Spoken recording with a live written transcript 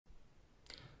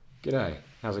G'day,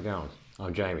 how's it going?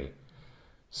 I'm Jamie.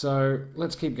 So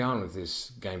let's keep going with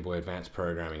this Game Boy Advance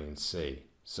programming in C.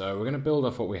 So we're going to build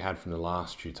off what we had from the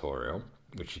last tutorial,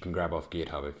 which you can grab off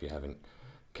GitHub if you haven't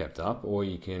kept up, or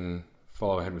you can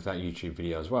follow ahead with that YouTube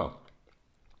video as well.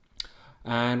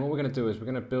 And what we're going to do is we're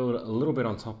going to build a little bit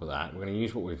on top of that. We're going to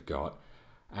use what we've got,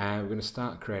 and we're going to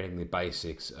start creating the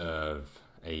basics of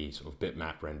a sort of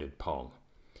bitmap rendered Pong.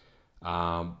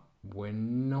 We're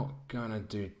not going to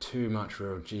do too much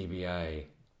real GBA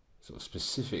sort of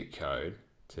specific code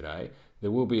today. There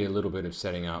will be a little bit of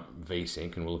setting up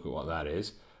VSync, and we'll look at what that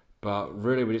is. But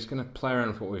really, we're just going to play around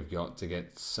with what we've got to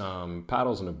get some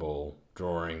paddles and a ball,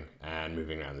 drawing, and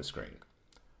moving around the screen.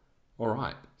 All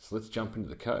right, so let's jump into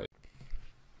the code.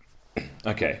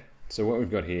 Okay, so what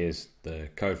we've got here is the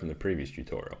code from the previous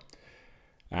tutorial.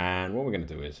 And what we're going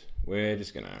to do is we're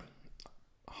just going to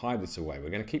hide this away.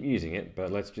 We're going to keep using it, but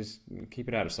let's just keep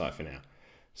it out of sight for now.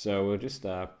 So we'll just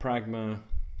pragma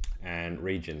and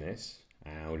region this,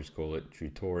 and we'll just call it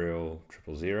tutorial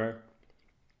 000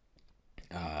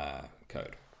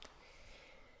 code.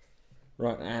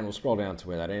 Right, and we'll scroll down to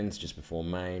where that ends, just before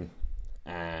main,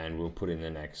 and we'll put in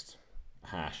the next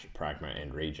hash pragma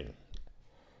and region.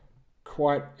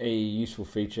 Quite a useful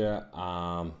feature.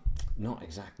 Not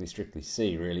exactly strictly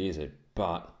C, really, is it?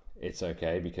 But it's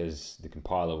okay because the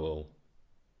compiler will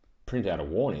print out a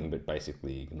warning, but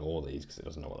basically ignore these because it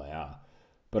doesn't know what they are.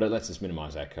 But it lets us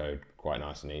minimize our code quite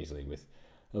nice and easily with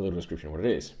a little description of what it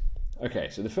is. Okay,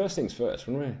 so the first things first,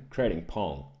 when we're creating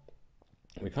Pong,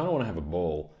 we kind of want to have a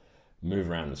ball move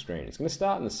around the screen. It's going to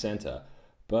start in the center,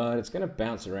 but it's going to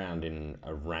bounce around in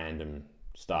a random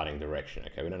starting direction.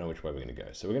 Okay, we don't know which way we're going to go.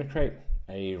 So we're going to create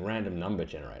a random number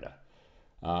generator.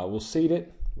 We'll seed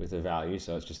it with a value,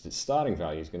 so it's just its starting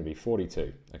value is going to be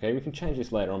 42. Okay, we can change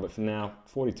this later on, but for now,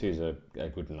 42 is a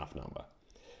good enough number.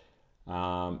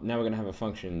 Now we're going to have a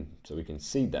function so we can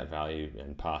seed that value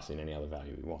and pass in any other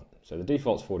value we want. So the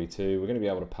default's 42. We're going to be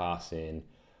able to pass in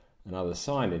another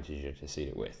signed integer to seed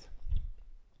it with.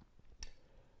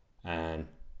 And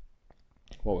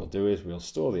what we'll do is we'll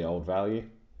store the old value.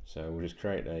 So we'll just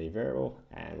create a variable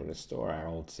and we're going to store our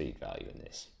old seed value in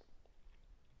this.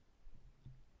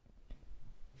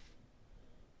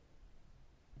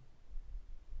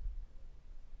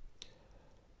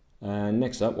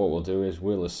 Next up, what we'll do is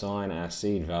we'll assign our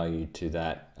seed value to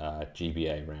that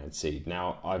GBA round seed.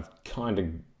 Now, I've kind of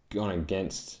gone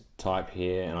against type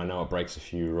here, and I know it breaks a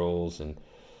few rules, and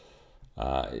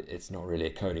it's not really a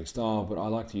coding style, but I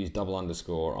like to use double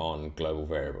underscore on global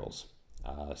variables.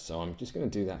 So I'm just going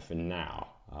to do that for now.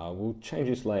 We'll change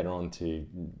this later on to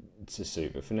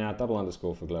suit, but for now, double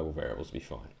underscore for global variables will be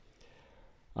fine.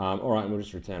 All right, and we'll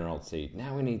just return our old seed.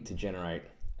 Now we need to generate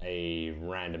a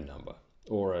random number,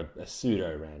 or a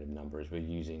pseudo-random number, as we're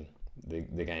using the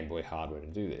Game Boy hardware to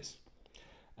do this.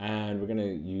 And we're going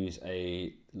to use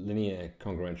a linear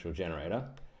congruential generator.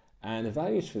 And the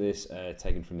values for this are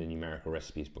taken from the numerical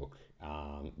recipes book,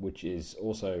 which is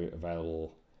also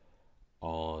available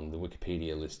on the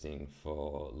Wikipedia listing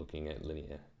for looking at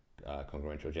linear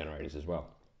congruential generators as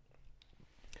well.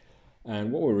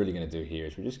 And what we're really going to do here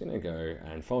is we're just going to go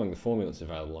and following the formula that's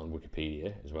available on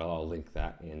Wikipedia as well, I'll link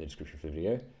that in the description for the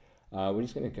video. We're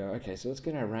just going to go, okay, so let's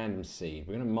get our random seed.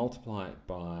 We're going to multiply it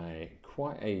by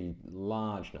quite a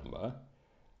large number,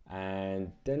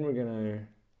 and then we're going to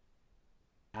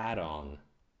add on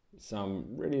some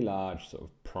really large sort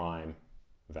of prime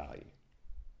value.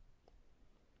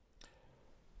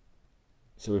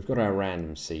 So we've got our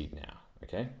random seed now,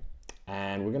 okay?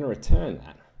 And we're going to return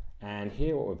that. And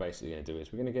here what we're basically going to do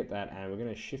is we're going to get that and we're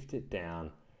going to shift it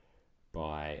down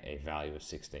by a value of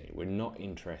 16. We're not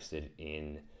interested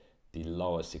in the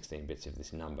lower 16 bits of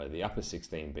this number. The upper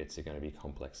 16 bits are going to be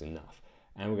complex enough.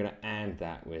 And we're going to AND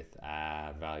that with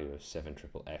a value of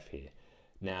 7FFF here.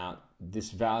 Now,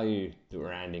 this value that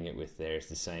we're ANDing it with there is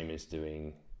the same as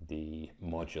doing the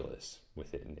modulus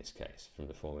with it in this case from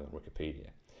the formula on Wikipedia.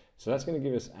 So that's going to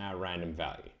give us our random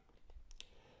value.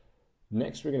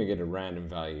 Next, we're going to get a random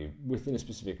value within a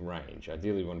specific range.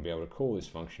 Ideally, we want to be able to call this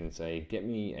function and say, get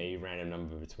me a random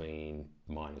number between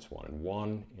 -1 and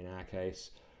 1 in our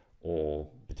case, or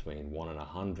between 1 and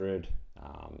 100.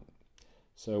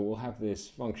 So we'll have this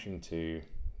function to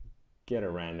get a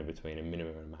random between a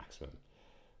minimum and a maximum.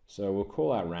 So we'll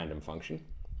call our random function,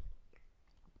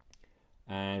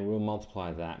 and we'll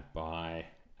multiply that by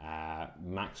our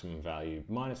maximum value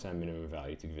minus our minimum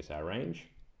value to give us our range.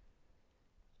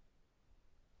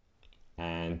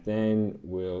 And then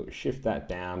we'll shift that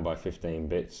down by 15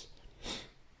 bits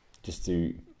just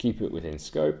to keep it within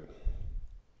scope.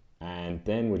 And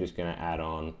then we're just going to add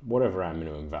on whatever our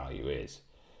minimum value is.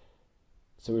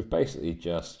 So we've basically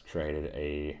just created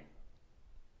a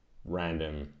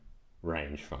random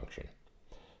range function.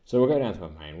 So we'll go down to our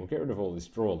main, we'll get rid of all this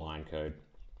draw line code.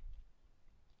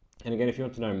 And again, if you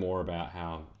want to know more about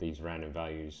how these random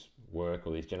values work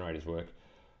or these generators work,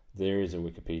 there is a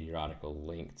Wikipedia article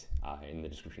linked in the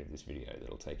description of this video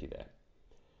that'll take you there.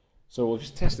 So we'll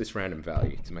just test this random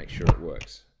value to make sure it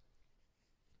works.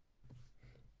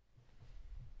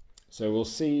 So we'll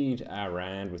seed our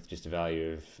rand with just a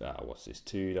value of, what's this,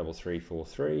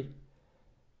 23343.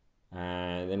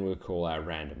 And then we'll call our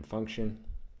random function.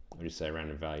 We'll just say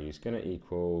random value is going to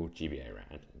equal GBA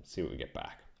rand and see what we get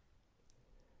back.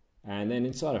 And then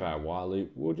inside of our while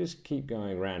loop, we'll just keep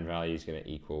going rand value is going to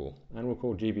equal, and we'll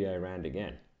call GBA rand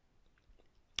again.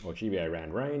 Or GBA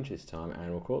rand range this time,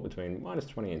 and we'll call it between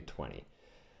 -20 and 20.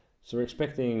 So we're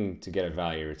expecting to get a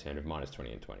value returned of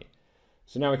 -20 and 20.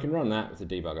 So now we can run that with the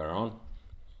debugger on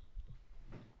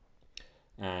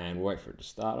and wait for it to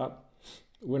start up.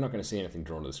 We're not going to see anything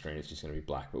drawn to the screen, it's just going to be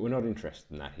black, but we're not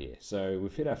interested in that here. So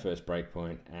we've hit our first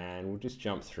breakpoint and we'll just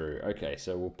jump through. Okay,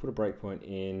 so we'll put a breakpoint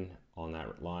in on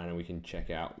that line and we can check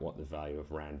out what the value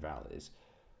of rand val is.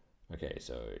 Okay,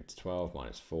 so it's 12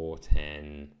 minus 4,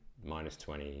 10, minus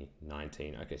 20,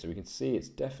 19. Okay, so we can see it's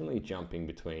definitely jumping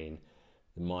between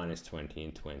the -20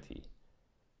 and 20.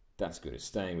 That's good, it's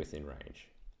staying within range.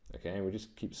 Okay, and we'll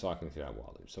just keep cycling through our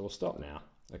while loop. So we'll stop now.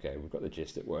 Okay, we've got the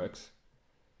gist, it works.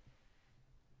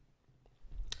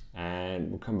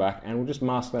 And we'll come back and we'll just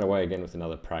mask that away again with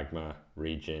another pragma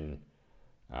region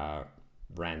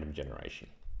random generation.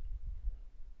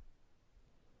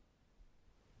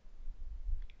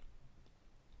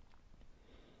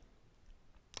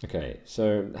 Okay,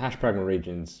 so hash pragma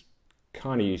region's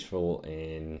kind of useful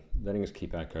in letting us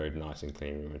keep our code nice and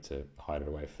clean. We want to hide it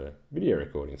away for video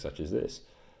recording such as this.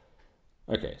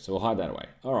 Okay, so we'll hide that away.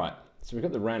 All right, so we've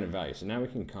got the random value. So now we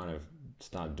can kind of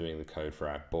start doing the code for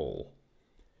our ball.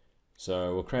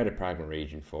 So we'll create a pragma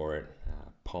region for it,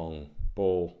 Pong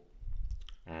ball,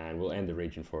 and we'll end the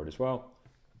region for it as well.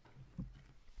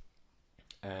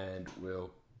 And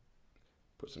we'll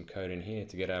put some code in here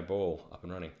to get our ball up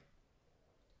and running.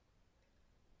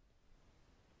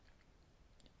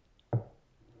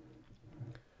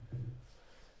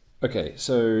 Okay,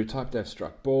 so type dev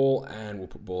struct ball, and we'll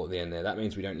put ball at the end there. That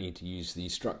means we don't need to use the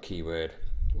struct keyword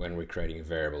when we're creating a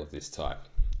variable of this type.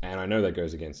 And I know that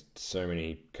goes against so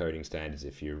many coding standards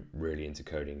if you're really into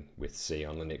coding with C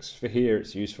on Linux. For here,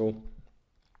 it's useful.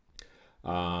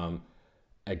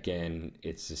 Again,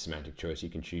 it's a semantic choice. You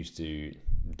can choose to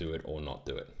do it or not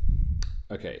do it.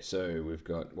 Okay, so we've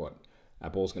got what? Our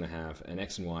ball's going to have an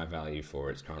X and Y value for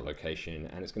its current location,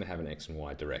 and it's going to have an X and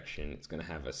Y direction. It's going to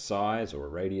have a size or a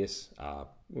radius.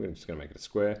 We're just going to make it a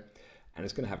square, and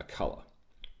it's going to have a color.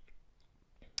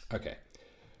 Okay.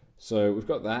 So we've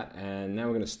got that, and now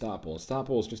we're going to start ball. Start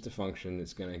ball is just a function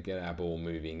that's going to get our ball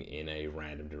moving in a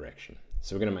random direction.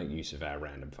 So we're going to make use of our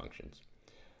random functions.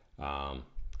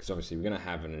 Because obviously we're going to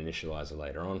have an initializer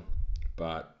later on,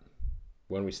 but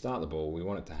when we start the ball, we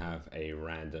want it to have a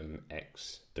random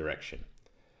X direction.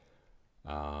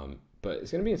 But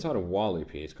it's going to be inside a while loop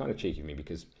here. It's kind of cheeky of me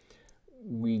because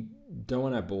we don't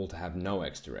want our ball to have no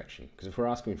X direction. Because if we're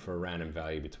asking for a random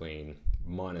value between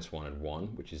 -1 and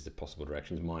 1, which is the possible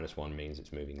directions, -1 means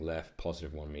it's moving left,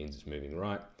 +1 means it's moving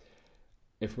right.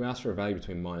 If we ask for a value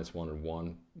between -1 and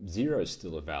 1, 0 is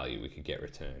still a value we could get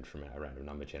returned from our random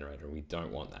number generator. We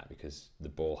don't want that because the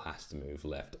ball has to move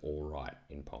left or right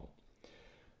in Pong.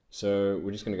 So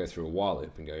we're just going to go through a while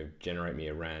loop and go generate me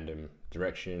a random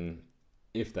direction.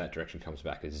 If that direction comes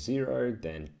back as 0,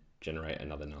 then generate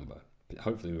another number. But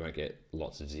hopefully we won't get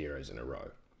lots of zeros in a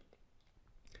row.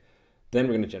 Then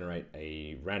we're going to generate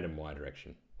a random Y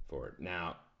direction for it.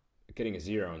 Now, getting a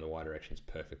 0 in the Y direction is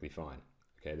perfectly fine.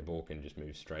 Okay, the ball can just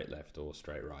move straight left or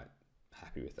straight right.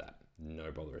 Happy with that.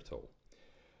 No bother at all.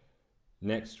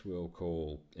 Next, we'll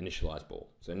call initialize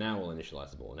ball. So now we'll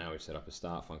initialize the ball. Now we've set up a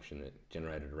start function that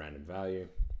generated a random value.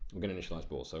 We're going to initialize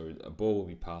ball. So a ball will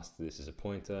be passed to this as a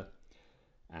pointer.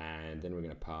 And then we're going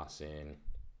to pass in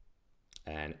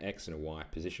an X and a Y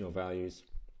positional values,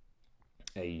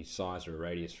 a size or a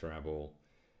radius for our ball,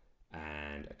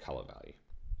 and a color value.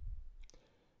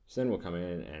 So then we'll come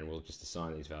in and we'll just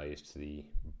assign these values to the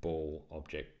ball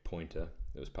object pointer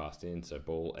that was passed in. So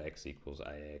ball X equals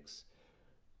AX.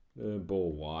 The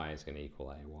ball Y is going to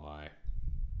equal AY.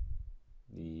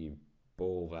 The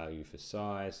ball value for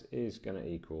size is going to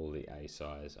equal the A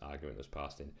size argument that was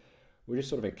passed in. We're just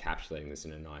sort of encapsulating this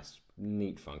in a nice,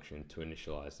 neat function to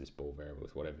initialize this ball variable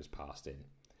with whatever's passed in.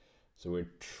 So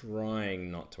we're trying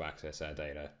not to access our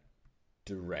data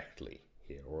directly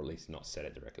here, or at least not set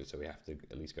it directly, so we have to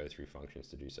at least go through functions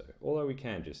to do so. Although we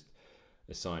can just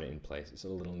assign it in place, it's a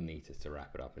little neater to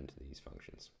wrap it up into these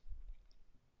functions.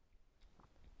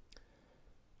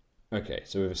 Okay,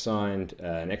 so we've assigned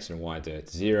an x and a y dir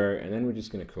to 0, and then we're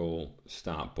just going to call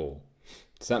start ball.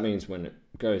 So that means when it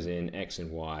goes in, x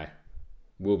and y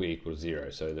will be equal to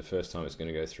 0. So the first time it's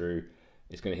going to go through,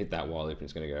 it's going to hit that while loop and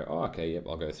it's going to go, oh, okay, yep,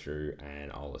 I'll go through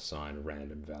and I'll assign a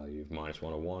random value of -1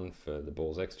 or 1 for the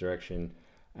ball's x direction,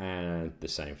 and the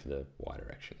same for the y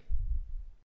direction.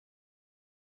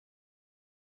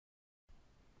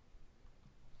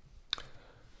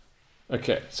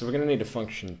 Okay, so we're going to need a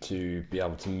function to be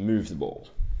able to move the ball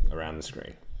around the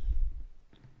screen.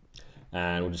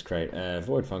 And we'll just create a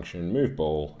void function, move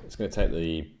ball. It's going to take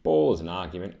the ball as an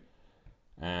argument,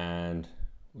 and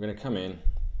we're going to come in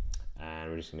and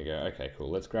we're just going to go, okay, cool,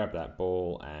 let's grab that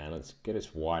ball and let's get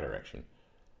its y direction.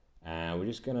 And we're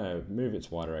just going to move its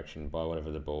y direction by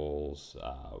whatever the ball's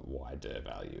y dir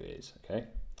value is, okay?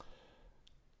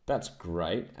 That's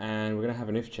great, and we're going to have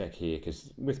an if check here,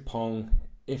 because with Pong,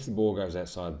 if the ball goes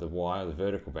outside the y, or the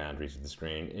vertical boundaries of the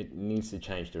screen, it needs to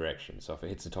change direction. So if it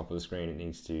hits the top of the screen, it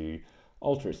needs to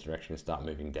alter its direction and start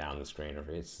moving down the screen. Or if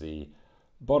it hits the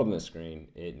bottom of the screen,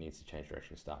 it needs to change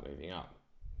direction and start moving up.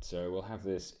 So we'll have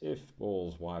this: if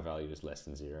ball's y value is less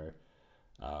than 0,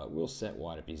 we'll set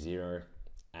y to be 0,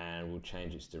 and we'll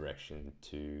change its direction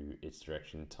to its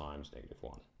direction times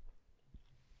 -1.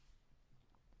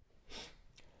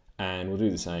 And we'll do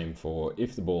the same for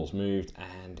if the ball's moved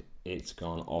and it's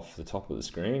gone off the top of the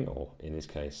screen, or in this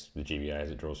case, the GBA as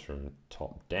it draws from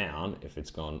top down, if it's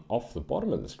gone off the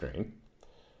bottom of the screen.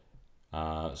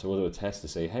 So we'll do a test to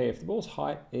see, hey, if the ball's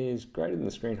height is greater than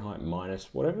the screen height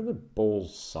minus whatever the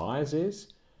ball's size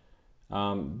is,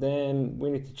 then we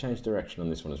need to change direction on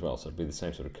this one as well. So it'll be the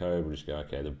same sort of code. We'll just go,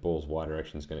 okay, the ball's y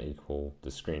direction is going to equal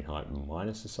the screen height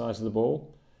minus the size of the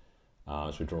ball.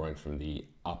 So we're drawing from the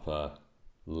upper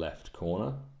left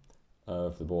corner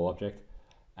of the ball object.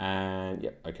 And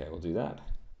yep, okay, we'll do that.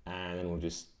 And then we'll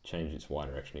just change its y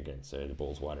direction again. So the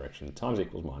ball's y direction times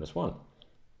equals -1.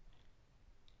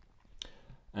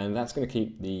 And that's going to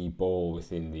keep the ball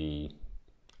within the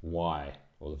y,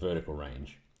 or the vertical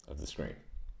range of the screen.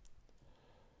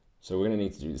 So we're going to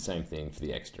need to do the same thing for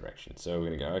the x direction. So we're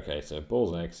going to go, okay, so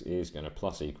ball's x is going to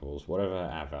plus equals whatever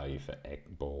our value for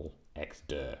ball x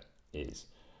dir is.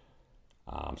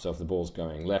 So if the ball's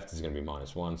going left, it's going to be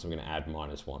 -1, so we're going to add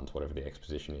 -1 to whatever the x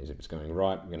position is. If it's going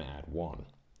right, we're going to add 1.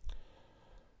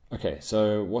 Okay,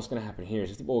 so what's going to happen here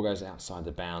is if the ball goes outside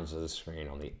the bounds of the screen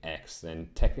on the x, then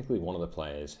technically one of the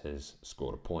players has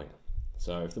scored a point.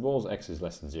 So if the ball's x is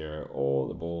less than 0, or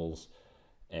the ball's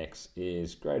x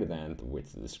is greater than the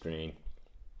width of the screen,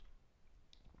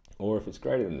 or if it's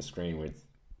greater than the screen width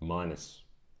minus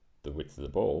the width of the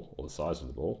ball, or the size of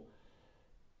the ball,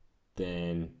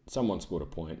 then someone scored a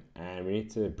point, and we need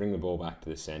to bring the ball back to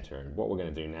the center. And what we're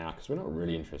going to do now, because we're not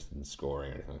really interested in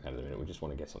scoring or anything like that at the minute, we just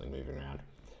want to get something moving around,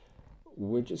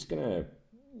 we're just going to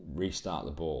restart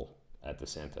the ball at the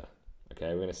center. Okay,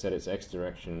 we're going to set its x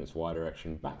direction, its y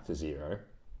direction back to 0.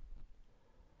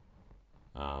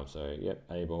 So yep,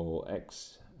 a ball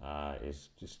x is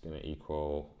just going to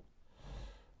equal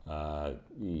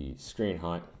the screen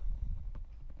height,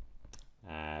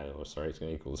 or sorry, it's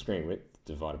going to equal the screen width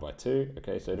divided by 2.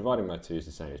 Okay, so dividing by 2 is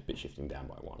the same as bit shifting down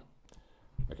by 1.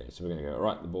 Okay, so we're going to go,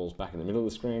 right, the ball's back in the middle of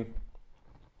the screen,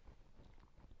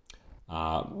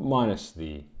 minus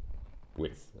the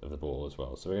width of the ball as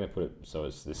well. So we're going to put it so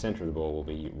it's the center of the ball will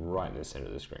be right in the center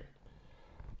of the screen.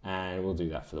 And we'll do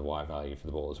that for the y value for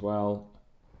the ball as well.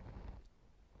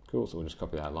 Cool, so we'll just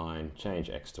copy that line, change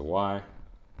x to y,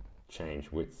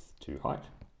 change width to height,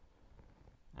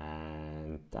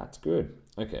 and that's good.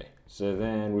 Okay, so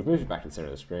then we've moved it back to the center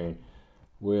of the screen.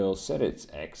 We'll set its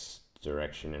x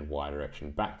direction and y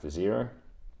direction back to 0.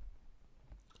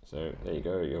 So there you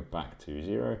go, you're back to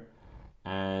 0.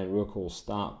 And we'll call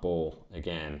start ball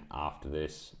again after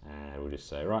this, and we'll just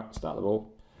say, right, start the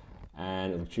ball,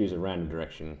 and it'll choose a random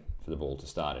direction for the ball to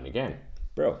start in again.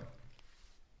 Bro.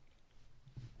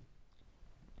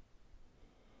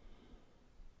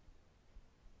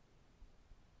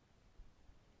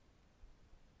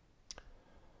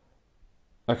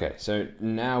 Okay, so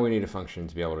now we need a function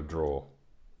to be able to draw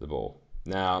the ball.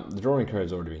 Now, the drawing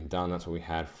code's already been done. That's what we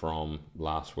had from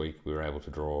last week. We were able to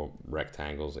draw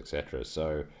rectangles, etc.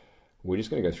 So we're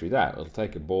just going to go through that. It'll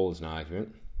take a ball as an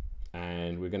argument,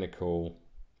 and we're going to call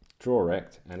draw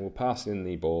rect, and we'll pass in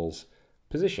the ball's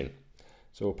position.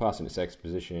 So we'll pass in its x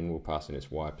position, we'll pass in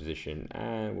its y position,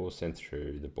 and we'll send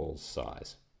through the ball's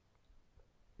size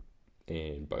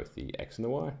in both the x and the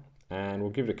y. and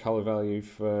we'll give it a color value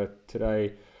for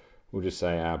today. We'll just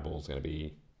say our ball's going to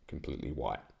be completely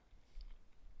white.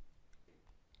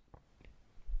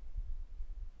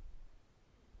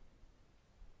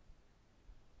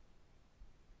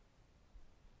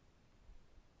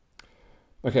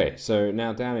 Okay, so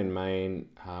now down in main,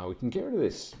 we can get rid of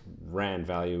this rand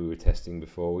value we were testing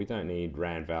before. We don't need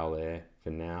rand val there for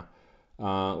now.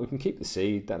 We can keep the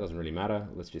seed, that doesn't really matter.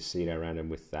 Let's just seed our random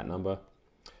with that number.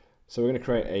 So we're going to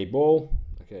create a ball.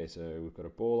 Okay, so we've got a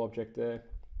ball object there,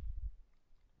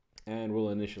 and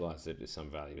we'll initialize it to some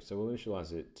value. So we'll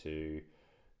initialize it to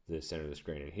the center of the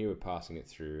screen, and here we're passing it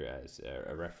through as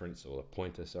a reference, or a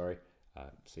pointer, sorry.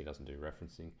 C doesn't do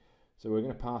referencing. So we're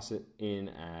going to pass it in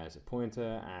as a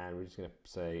pointer, and we're just going to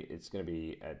say it's going to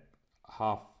be at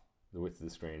half the width of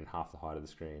the screen, half the height of the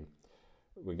screen.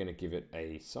 We're going to give it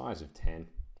a size of 10,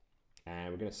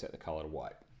 and we're going to set the color to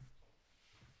white.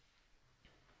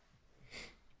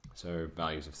 So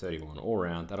values of 31 all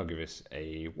around, that'll give us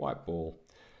a white ball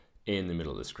in the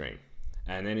middle of the screen.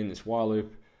 And then in this while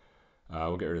loop,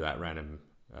 we'll get rid of that random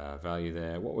value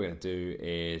there. What we're going to do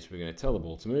is we're going to tell the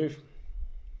ball to move,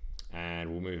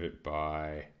 and we'll move it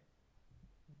by,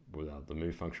 well, the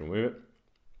move function will move it.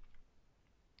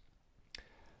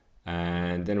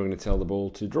 And then we're going to tell the ball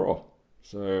to draw.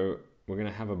 So we're going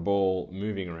to have a ball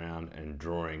moving around and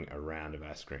drawing around of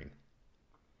our screen.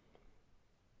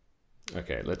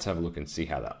 Okay, let's have a look and see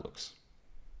how that looks.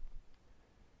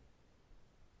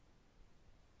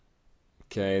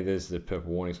 Okay, there's the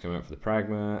purple warnings coming up for the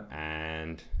pragma,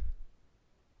 and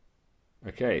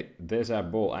okay, there's our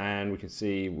ball, and we can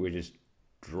see we're just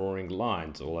drawing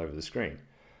lines all over the screen.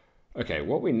 Okay,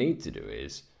 what we need to do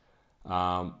is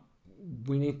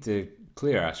we need to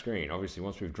clear our screen. Obviously,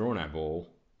 once we've drawn our ball,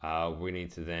 we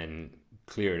need to then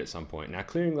clear it at some point. Now,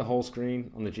 clearing the whole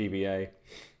screen on the GBA,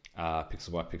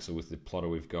 pixel by pixel with the plotter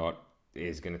we've got,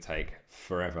 is going to take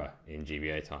forever in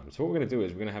GBA time. So what we're going to do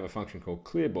is we're going to have a function called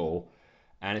clear ball,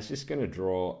 and it's just going to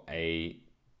draw a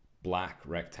black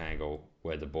rectangle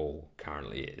where the ball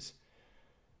currently is.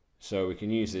 So we can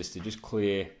use this to just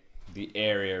clear the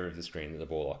area of the screen that the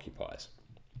ball occupies.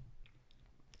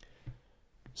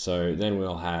 So then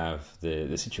we'll have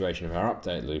the situation of our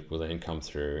update loop will then come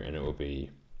through, and it will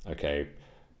be, okay,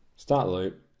 start the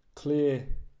loop, clear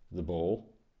the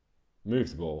ball, move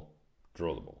the ball,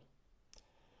 draw the ball.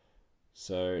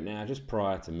 So now just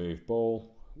prior to move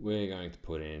ball, we're going to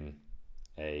put in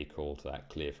a call to that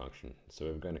clear function. So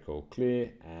we're going to call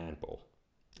clear and ball,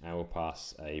 and we'll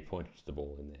pass a pointer to the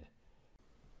ball in there.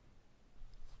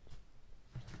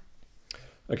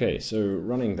 Okay, so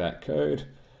running that code,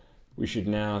 we should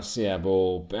now see our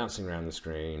ball bouncing around the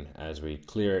screen as we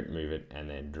clear it, move it, and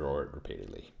then draw it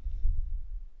repeatedly.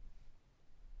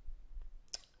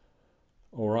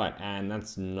 All right, and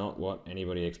that's not what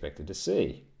anybody expected to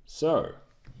see. So,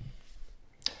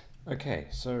 okay,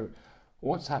 so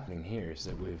what's happening here is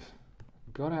that we've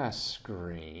got our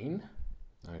screen,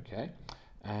 okay,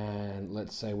 and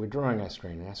let's say we're drawing our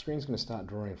screen. And our screen's going to start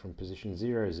drawing from position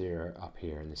 0, 0 up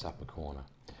here in this upper corner.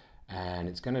 And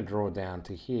it's going to draw down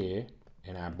to here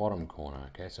in our bottom corner,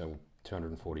 okay, so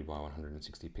 240 by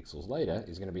 160 pixels later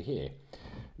is going to be here.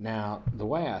 Now, the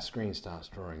way our screen starts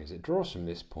drawing is it draws from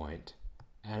this point,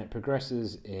 and it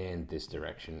progresses in this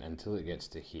direction until it gets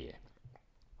to here.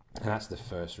 And that's the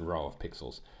first row of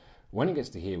pixels. When it gets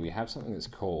to here, we have something that's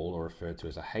called or referred to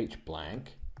as a H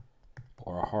blank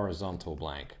or a horizontal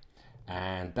blank.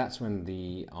 And that's when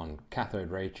on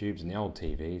cathode ray tubes in the old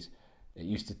TVs, it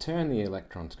used to turn the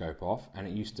electron scope off, and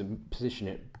it used to position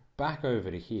it back over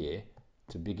to here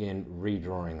to begin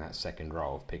redrawing that second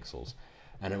row of pixels.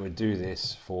 And it would do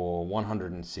this for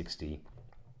 160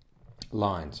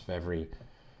 lines. For every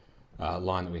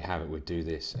line that we have, it would do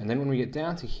this. And then when we get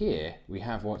down to here, we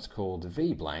have what's called the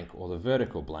VBLANK, or the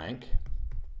vertical blank.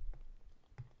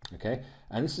 Okay,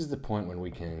 and this is the point when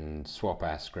we can swap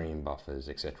our screen buffers,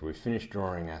 etc. We've finished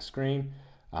drawing our screen,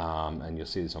 and you'll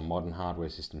see this on modern hardware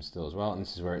systems still as well. And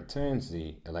this is where it turns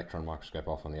the electron microscope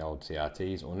off on the old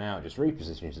CRTs, or now it just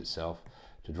repositions itself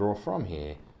to draw from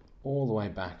here all the way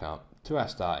back up to our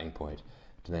starting point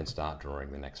to then start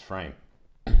drawing the next frame.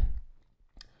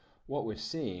 What we're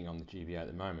seeing on the GBA at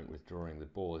the moment with drawing the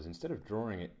ball is, instead of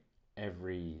drawing it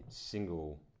every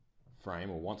single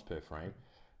frame or once per frame,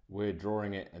 we're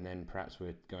drawing it and then perhaps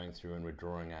we're going through and we're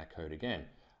drawing our code again.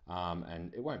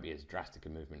 And it won't be as drastic a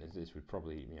movement as this. We'd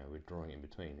probably, we're drawing in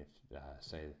between. If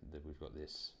say that we've got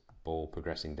this ball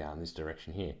progressing down this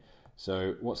direction here.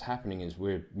 So what's happening is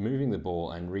we're moving the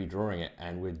ball and redrawing it,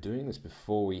 and we're doing this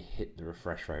before we hit the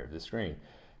refresh rate of the screen.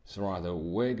 So either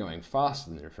we're going faster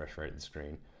than the refresh rate of the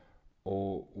screen,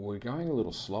 or we're going a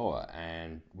little slower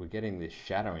and we're getting this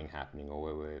shadowing happening,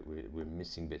 or we're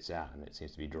missing bits out and it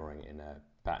seems to be drawing in a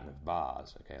pattern of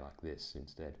bars, okay, like this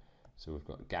instead. So we've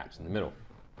got gaps in the middle.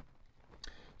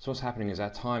 So what's happening is our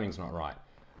timing's not right.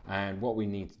 And what we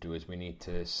need to do is we need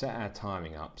to set our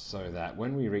timing up so that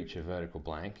when we reach a vertical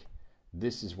blank,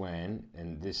 this is when,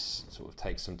 and this sort of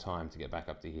takes some time to get back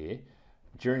up to here,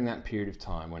 during that period of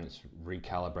time when it's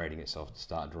recalibrating itself to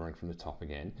start drawing from the top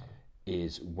again,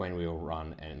 is when we'll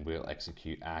run and we'll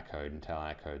execute our code and tell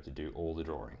our code to do all the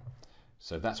drawing.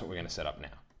 So that's what we're going to set up now.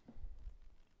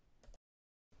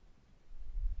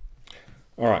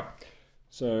 All right,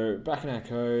 so back in our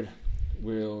code,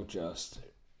 we'll just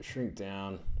shrink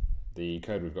down the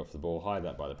code we've got for the ball, hide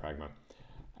that by the pragma.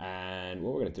 And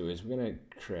what we're going to do is we're going to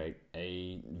create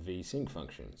a VSync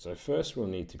function. So first we'll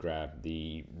need to grab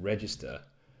the register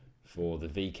for the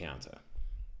V counter.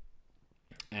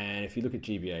 And if you look at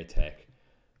GBA Tech,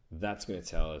 that's going to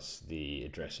tell us the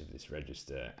address of this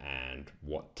register and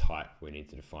what type we need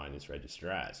to define this register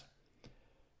as.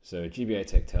 So GBA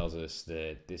Tech tells us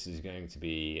that this is going to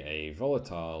be a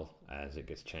volatile as it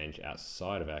gets changed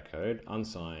outside of our code,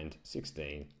 unsigned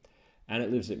 16, and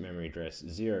it lives at memory address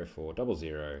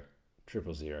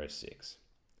 04000006.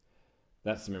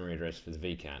 That's the memory address for the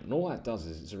V count. And all that does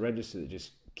is it's a register that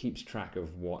just keeps track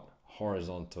of what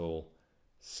horizontal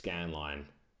scan line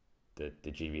that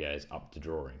the GBA is up to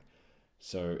drawing.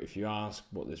 So if you ask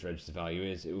what this register value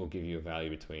is, it will give you a value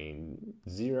between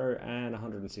 0 and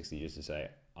 160, just to say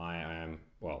I am,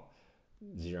 well,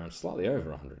 0 and slightly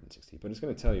over 160, but it's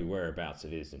going to tell you whereabouts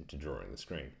it is into drawing the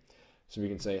screen. So we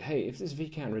can say, hey, if this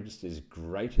VCount register is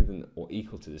greater than or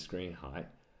equal to the screen height,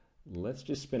 let's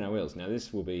just spin our wheels. Now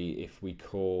this will be if we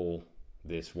call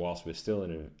this whilst we're still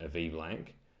in a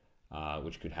VBLANK,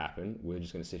 which could happen. We're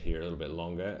just going to sit here a little bit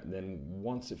longer. Then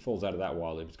once it falls out of that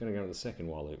while loop, it's going to go to the second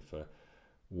while loop for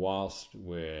whilst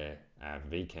where our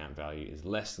V count value is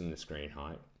less than the screen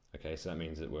height. Okay, so that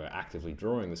means that we're actively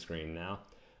drawing the screen now.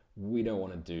 We don't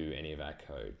want to do any of our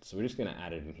code. So we're just going to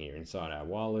add it in here inside our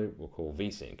while loop. We'll call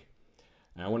VSync.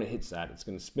 Now when it hits that, it's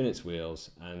going to spin its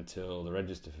wheels until the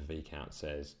register for V count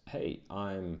says, hey,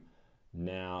 I'm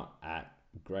now at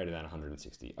greater than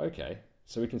 160. Okay,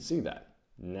 so we can see that.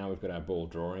 Now we've got our ball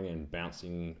drawing and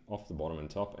bouncing off the bottom and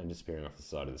top and disappearing off the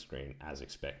side of the screen as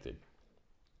expected,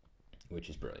 which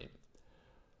is brilliant.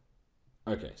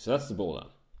 Okay, so that's the ball done.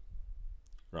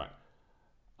 Right.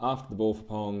 After the ball for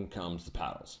Pong comes the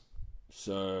paddles.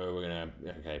 So we're going to,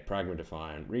 okay, pragma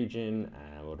define region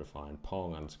and we'll define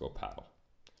Pong underscore paddle.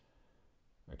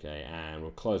 Okay, and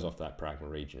we'll close off that pragma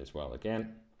region as well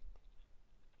again.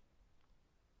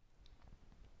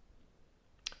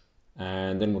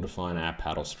 And then we'll define our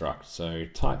paddle struct. So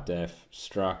type def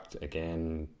struct,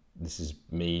 again, this is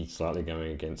me slightly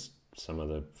going against some of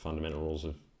the fundamental rules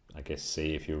of, I guess,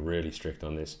 C if you're really strict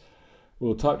on this.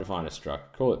 We'll type define a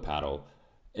struct, call it paddle.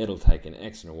 It'll take an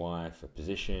X and a Y for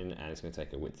position, and it's going to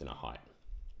take a width and a height.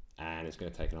 And it's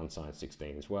going to take an unsigned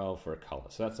 16 as well for a color.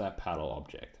 So that's our paddle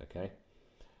object, okay?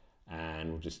 And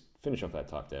we'll just finish off that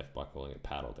type def by calling it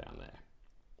paddle down there.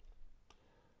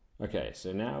 Okay,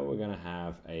 so now we're going to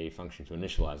have a function to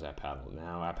initialize our paddle.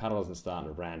 Now our paddle doesn't start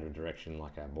in a random direction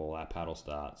like our ball. Our paddle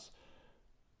starts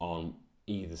on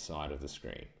either side of the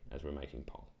screen as we're making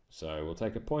Pong. So we'll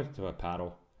take a pointer to our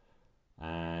paddle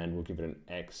and we'll give it an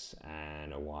X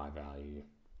and a Y value.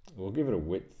 We'll give it a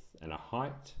width and a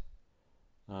height.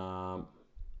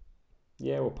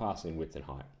 Yeah, we'll pass in width and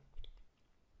height.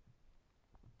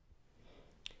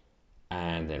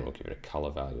 And then we'll give it a color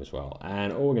value as well.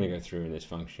 And all we're going to go through in this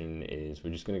function is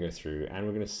we're just going to go through and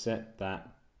we're going to set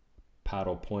that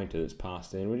paddle pointer that's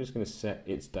passed in. We're just going to set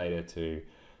its data to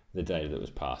the data that was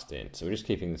passed in. So we're just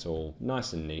keeping this all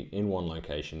nice and neat in one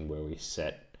location where we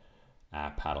set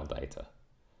our paddle data.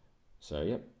 So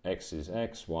yep, X is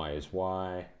X, Y is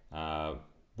Y,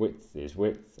 width is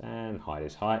width, and height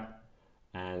is height,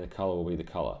 and the color will be the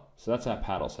color. So that's our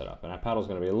paddle setup, and our paddle is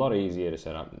going to be a lot easier to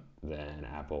set up than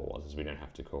our ball was, as we don't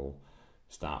have to call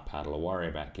start paddle or worry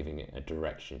about giving it a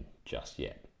direction just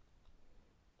yet.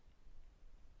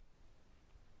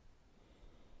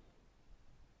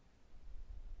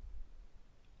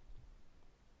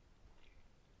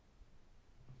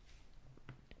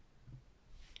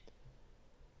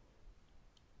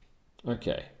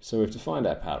 Okay, so we've defined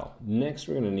our paddle. Next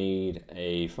we're going to need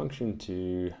a function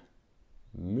to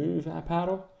move our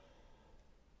paddle.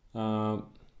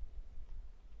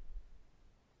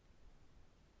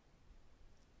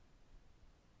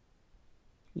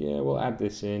 Yeah, we'll add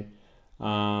this in.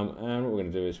 And what we're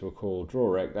going to do is we'll call draw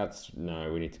rect.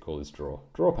 No, we need to call this draw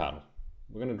paddle.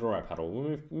 We're going to draw our paddle.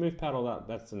 We'll move paddle,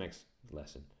 that's the next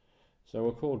lesson. So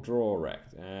we'll call draw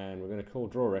rect, and we're going to call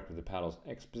draw rect with the paddle's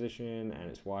X position and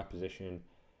its Y position,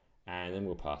 and then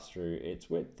we'll pass through its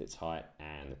width, its height,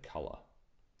 and the color.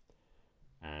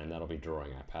 And that'll be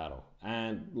drawing our paddle.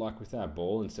 And like with our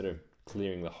ball, instead of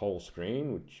clearing the whole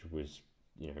screen, which was,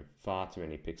 far too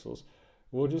many pixels,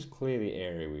 we'll just clear the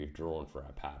area we've drawn for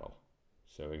our paddle.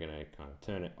 So we're going to kind of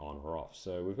turn it on or off.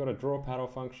 So we've got a draw paddle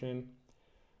function.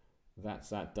 That's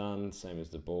that done, same as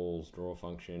the ball's draw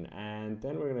function. And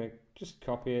then we're going to just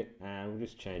copy it and we'll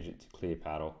just change it to clear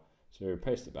paddle. So we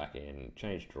paste it back in,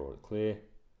 change draw to clear.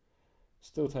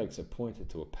 Still takes a pointer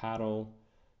to a paddle.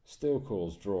 Still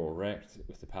calls draw rect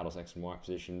with the paddle's X and Y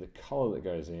position. The color that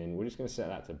goes in, we're just going to set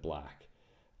that to black,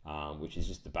 which is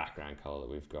just the background color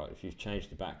that we've got. If you've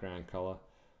changed the background color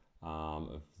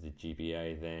of the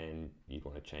GBA, then you'd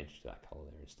want to change it to that color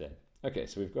there instead. Okay,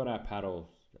 so we've got our paddle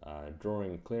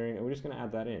drawing, clearing, and we're just going to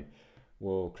add that in.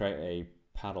 We'll create a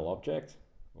paddle object,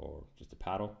 or just a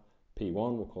paddle, P1,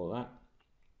 we'll call it that.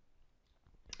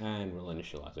 And we'll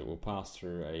initialize it. We'll pass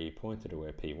through a pointer to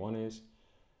where P1 is.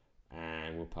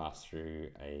 And we'll pass through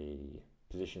a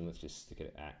position, let's just stick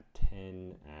it at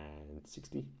 10 and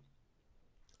 60.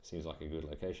 Seems like a good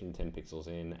location, 10 pixels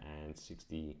in and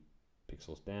 60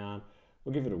 pixels down.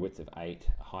 We'll give it a width of 8,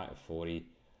 a height of 40,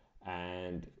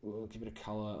 and we'll give it a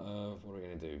color of, what are we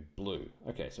going to do? Blue.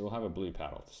 Okay, so we'll have a blue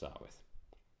paddle to start with.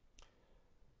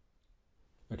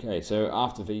 Okay, so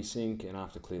after VSync and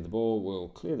after clear the ball, we'll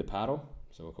clear the paddle.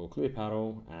 So we'll call clear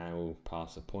paddle and we'll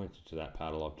pass a pointer to that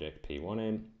paddle object P1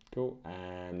 in. Cool.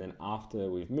 And then after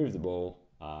we've moved the ball,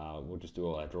 we'll just do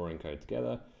all our drawing code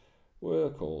together. We'll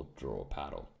call draw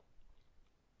paddle.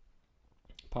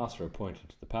 Pass through a pointer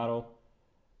to the paddle.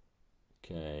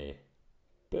 Okay.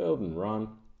 Build and run.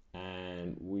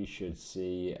 And we should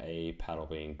see a paddle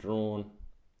being drawn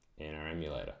in our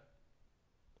emulator.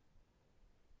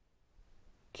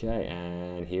 Okay,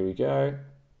 and here we go.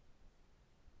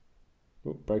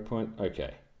 Ooh, breakpoint.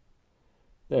 Okay.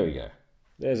 There we go.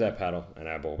 There's our paddle and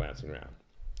our ball bouncing around.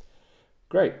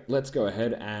 Great, let's go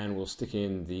ahead and we'll stick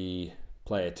in the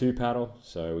player 2 paddle.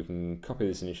 So we can copy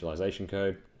this initialization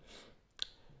code,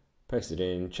 paste it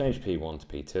in, change P1 to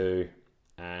P2,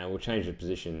 and we'll change the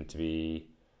position to be,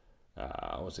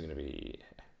 what's it going to be?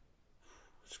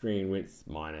 Screen width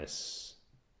minus,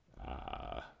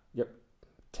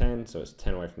 10, so it's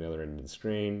 10 away from the other end of the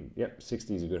screen. Yep,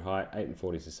 60 is a good height, 8 and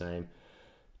 40 is the same.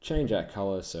 Change our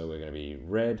color, so we're going to be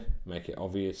red, make it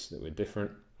obvious that we're different.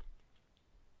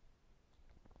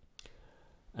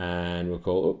 And we'll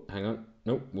call, oh, hang on,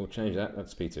 nope, we'll change that,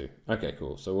 that's P2. Okay,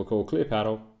 cool, so we'll call clear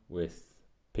paddle with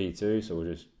P2, so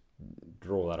we'll just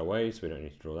draw that away, so we don't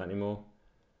need to draw that anymore.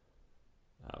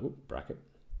 Bracket.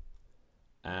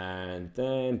 And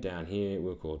then down here,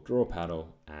 we'll call draw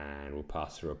paddle, and we'll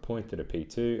pass through a pointer to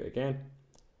P2 again.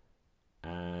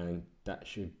 And that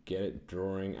should get it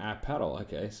drawing our paddle.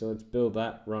 Okay, so let's build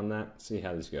that, run that, see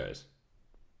how this goes.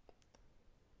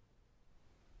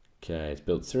 Okay, it's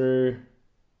built through,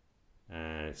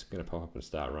 and it's going to pop up and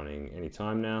start running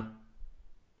anytime now.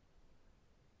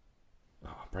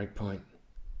 Oh, breakpoint.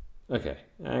 Okay,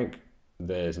 and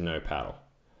there's no paddle.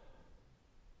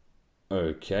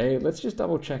 Okay, let's just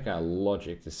double check our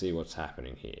logic to see what's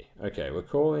happening here. Okay, we're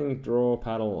calling draw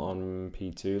paddle on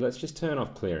P2. Let's just turn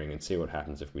off clearing and see what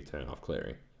happens if we turn off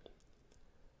clearing.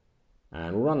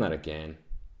 And we'll run that again.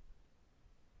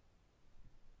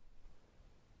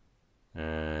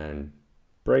 And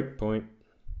breakpoint.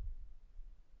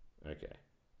 Okay,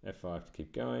 F5 to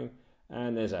keep going.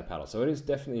 And there's our paddle. So it is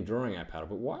definitely drawing our paddle,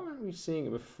 but why weren't we seeing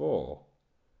it before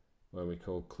when we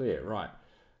call clear? Right,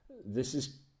 this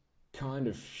is kind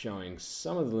of showing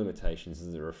some of the limitations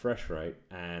of the refresh rate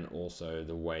and also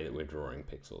the way that we're drawing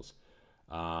pixels.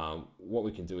 What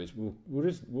we can do is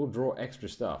we'll draw extra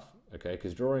stuff, okay?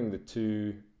 Because drawing the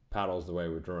two paddles the way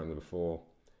we were drawing them before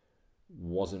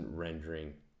wasn't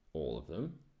rendering all of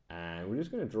them, and we're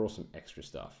just going to draw some extra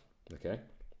stuff, okay?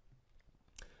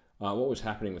 What was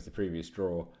happening with the previous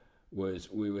draw was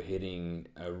we were hitting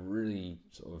a really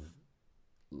sort of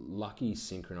lucky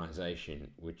synchronization,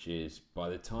 which is by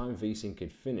the time VSync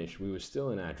had finished, we were still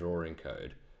in our drawing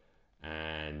code,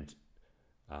 and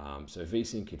so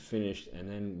VSync had finished, and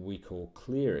then we call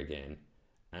clear again,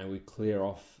 and we clear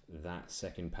off that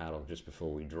second paddle just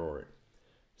before we draw it.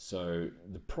 So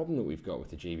the problem that we've got with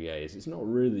the GBA is it's not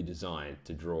really designed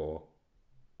to draw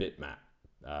bitmap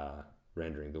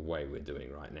rendering the way we're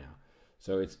doing right now.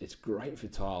 So it's great for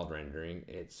tiled rendering,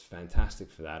 it's fantastic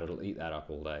for that, it'll eat that up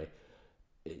all day.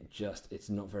 It's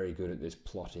not very good at this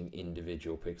plotting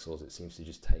individual pixels. It seems to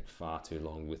just take far too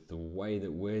long with the way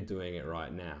that we're doing it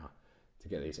right now to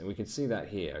get these. And we can see that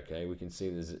here, okay? We can see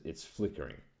it's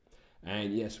flickering.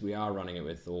 And yes, we are running it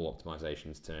with all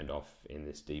optimizations turned off in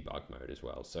this debug mode as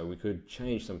well. So we could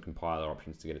change some compiler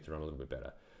options to get it to run a little bit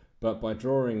better. But by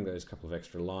drawing those couple of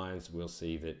extra lines, we'll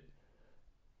see that,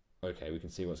 okay, we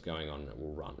can see what's going on and it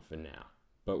will run for now.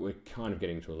 But we're kind of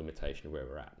getting to a limitation of where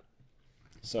we're at.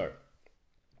 So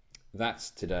that's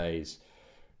today's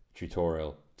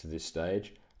tutorial to this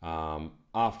stage.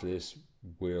 After this,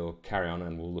 we'll carry on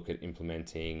and we'll look at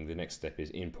implementing. The next step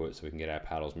is input, so we can get our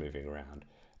paddles moving around,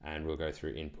 and we'll go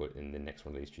through input in the next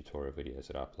one of these tutorial videos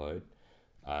that I upload.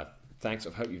 Thanks,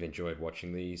 I hope you've enjoyed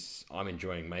watching these. I'm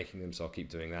enjoying making them, so I'll keep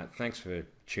doing that. Thanks for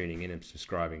tuning in and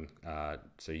subscribing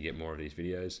so you get more of these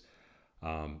videos.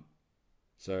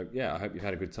 So yeah, I hope you've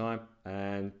had a good time,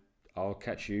 and I'll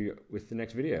catch you with the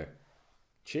next video.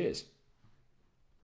 Cheers.